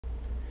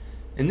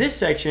In this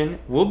section,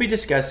 we'll be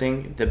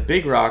discussing the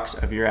big rocks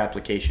of your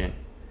application.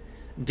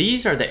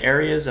 These are the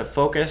areas of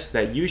focus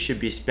that you should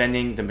be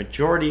spending the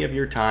majority of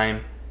your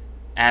time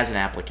as an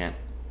applicant.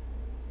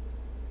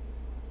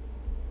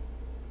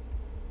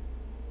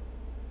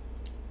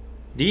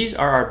 These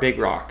are our big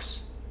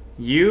rocks.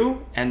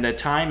 You and the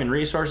time and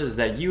resources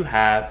that you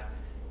have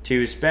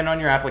to spend on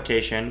your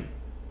application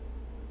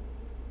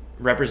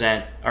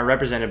are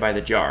represented by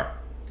the jar.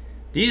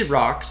 These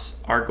rocks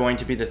are going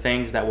to be the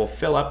things that will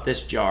fill up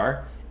this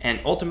jar and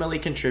ultimately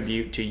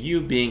contribute to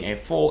you being a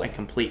full and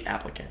complete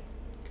applicant.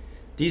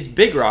 These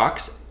big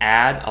rocks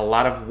add a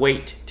lot of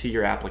weight to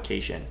your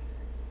application,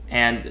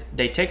 and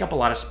they take up a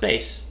lot of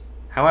space.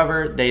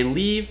 However, they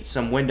leave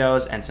some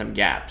windows and some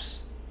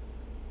gaps.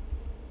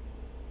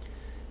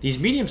 These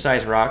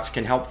medium-sized rocks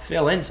can help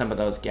fill in some of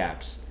those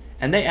gaps,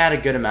 and they add a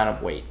good amount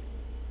of weight,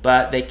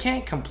 but they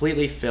can't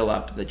completely fill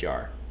up the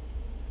jar.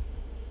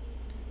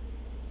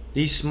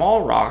 These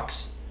small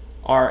rocks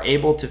are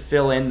able to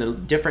fill in the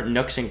different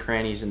nooks and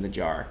crannies in the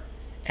jar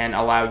and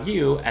allow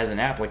you as an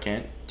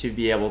applicant to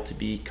be able to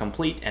be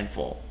complete and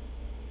full.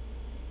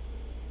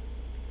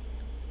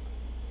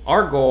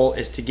 Our goal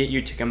is to get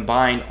you to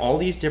combine all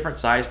these different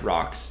sized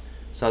rocks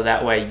so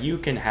that way you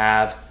can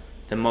have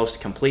the most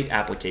complete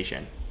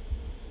application.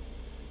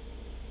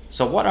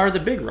 So what are the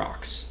big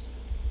rocks?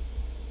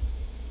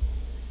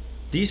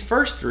 These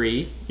first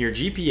three, your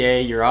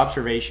GPA, your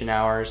observation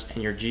hours,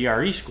 and your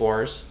GRE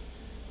scores,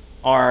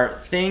 are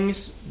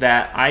things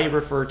that I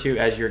refer to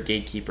as your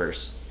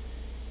gatekeepers.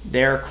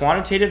 They're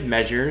quantitative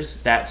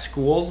measures that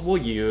schools will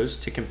use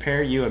to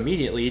compare you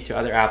immediately to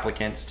other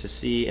applicants to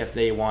see if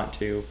they want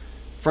to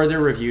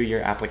further review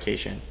your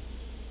application.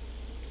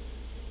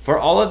 For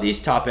all of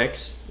these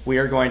topics, we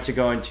are going to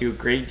go into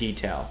great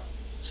detail.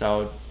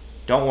 So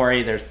don't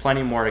worry, there's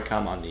plenty more to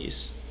come on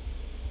these.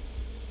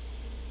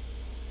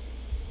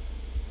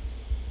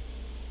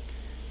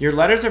 Your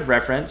letters of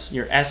reference,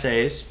 your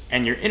essays,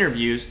 and your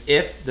interviews,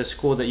 if the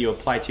school that you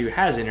apply to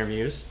has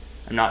interviews,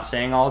 I'm not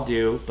saying all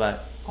do,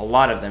 but a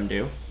lot of them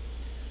do,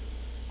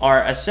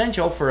 are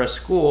essential for a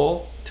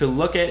school to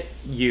look at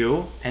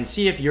you and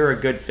see if you're a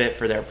good fit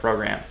for their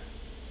program.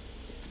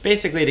 It's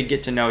basically to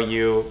get to know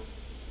you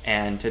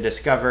and to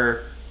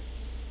discover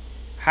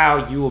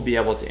how you will be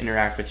able to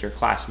interact with your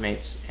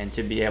classmates and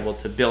to be able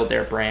to build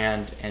their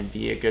brand and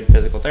be a good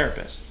physical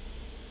therapist.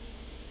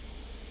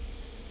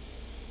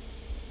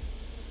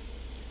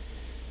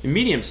 The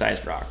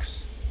medium-sized rocks.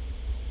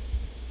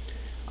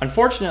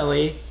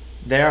 Unfortunately,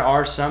 there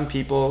are some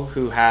people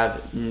who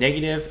have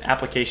negative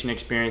application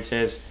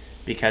experiences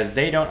because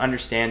they don't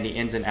understand the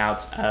ins and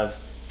outs of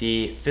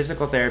the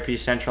Physical Therapy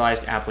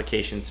Centralized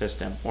Application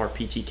System, or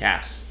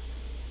PTCAS.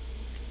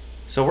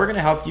 So we're going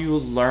to help you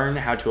learn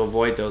how to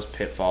avoid those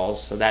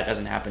pitfalls so that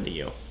doesn't happen to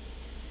you.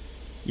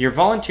 Your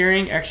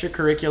volunteering,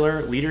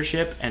 extracurricular,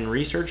 leadership, and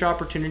research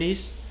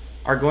opportunities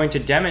are going to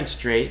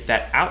demonstrate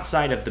that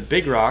outside of the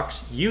big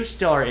rocks, you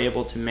still are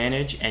able to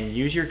manage and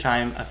use your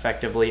time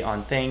effectively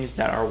on things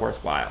that are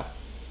worthwhile.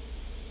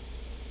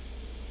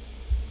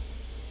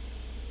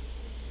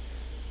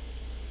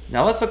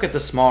 Now let's look at the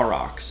small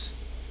rocks.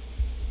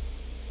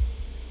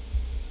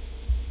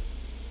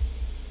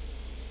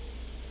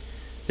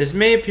 This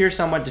may appear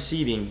somewhat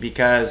deceiving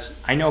because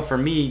I know for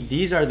me,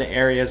 these are the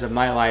areas of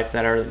my life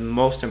that are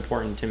most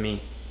important to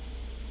me.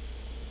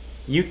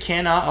 You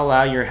cannot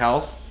allow your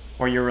health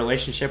or your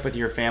relationship with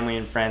your family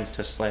and friends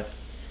to slip.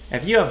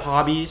 If you have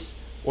hobbies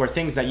or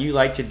things that you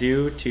like to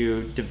do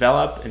to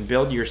develop and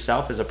build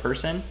yourself as a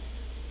person,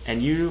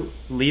 and you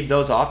leave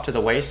those off to the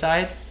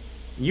wayside,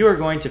 you are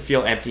going to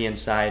feel empty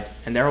inside,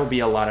 and there will be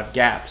a lot of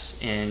gaps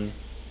in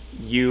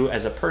you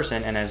as a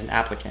person and as an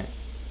applicant.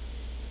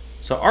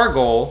 So our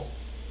goal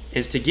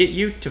is to get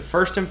you to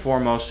first and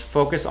foremost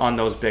focus on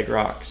those big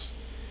rocks.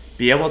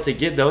 Be able to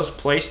get those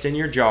placed in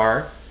your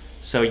jar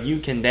so you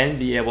can then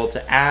be able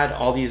to add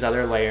all these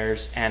other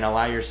layers and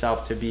allow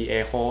yourself to be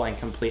a whole and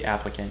complete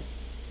applicant.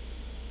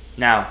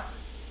 Now,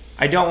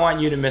 I don't want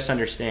you to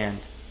misunderstand.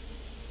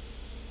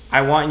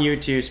 I want you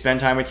to spend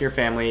time with your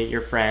family,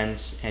 your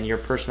friends, and your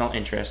personal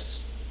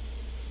interests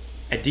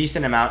a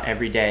decent amount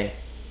every day.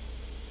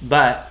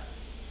 But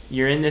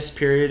you're in this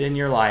period in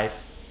your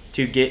life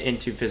to get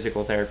into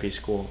physical therapy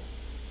school.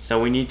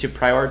 So we need to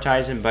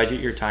prioritize and budget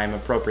your time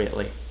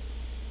appropriately.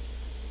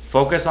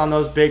 Focus on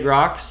those big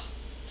rocks,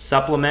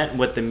 supplement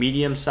with the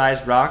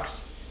medium-sized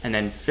rocks, and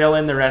then fill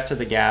in the rest of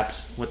the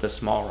gaps with the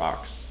small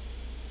rocks.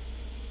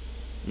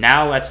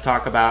 Now let's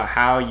talk about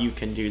how you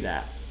can do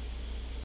that.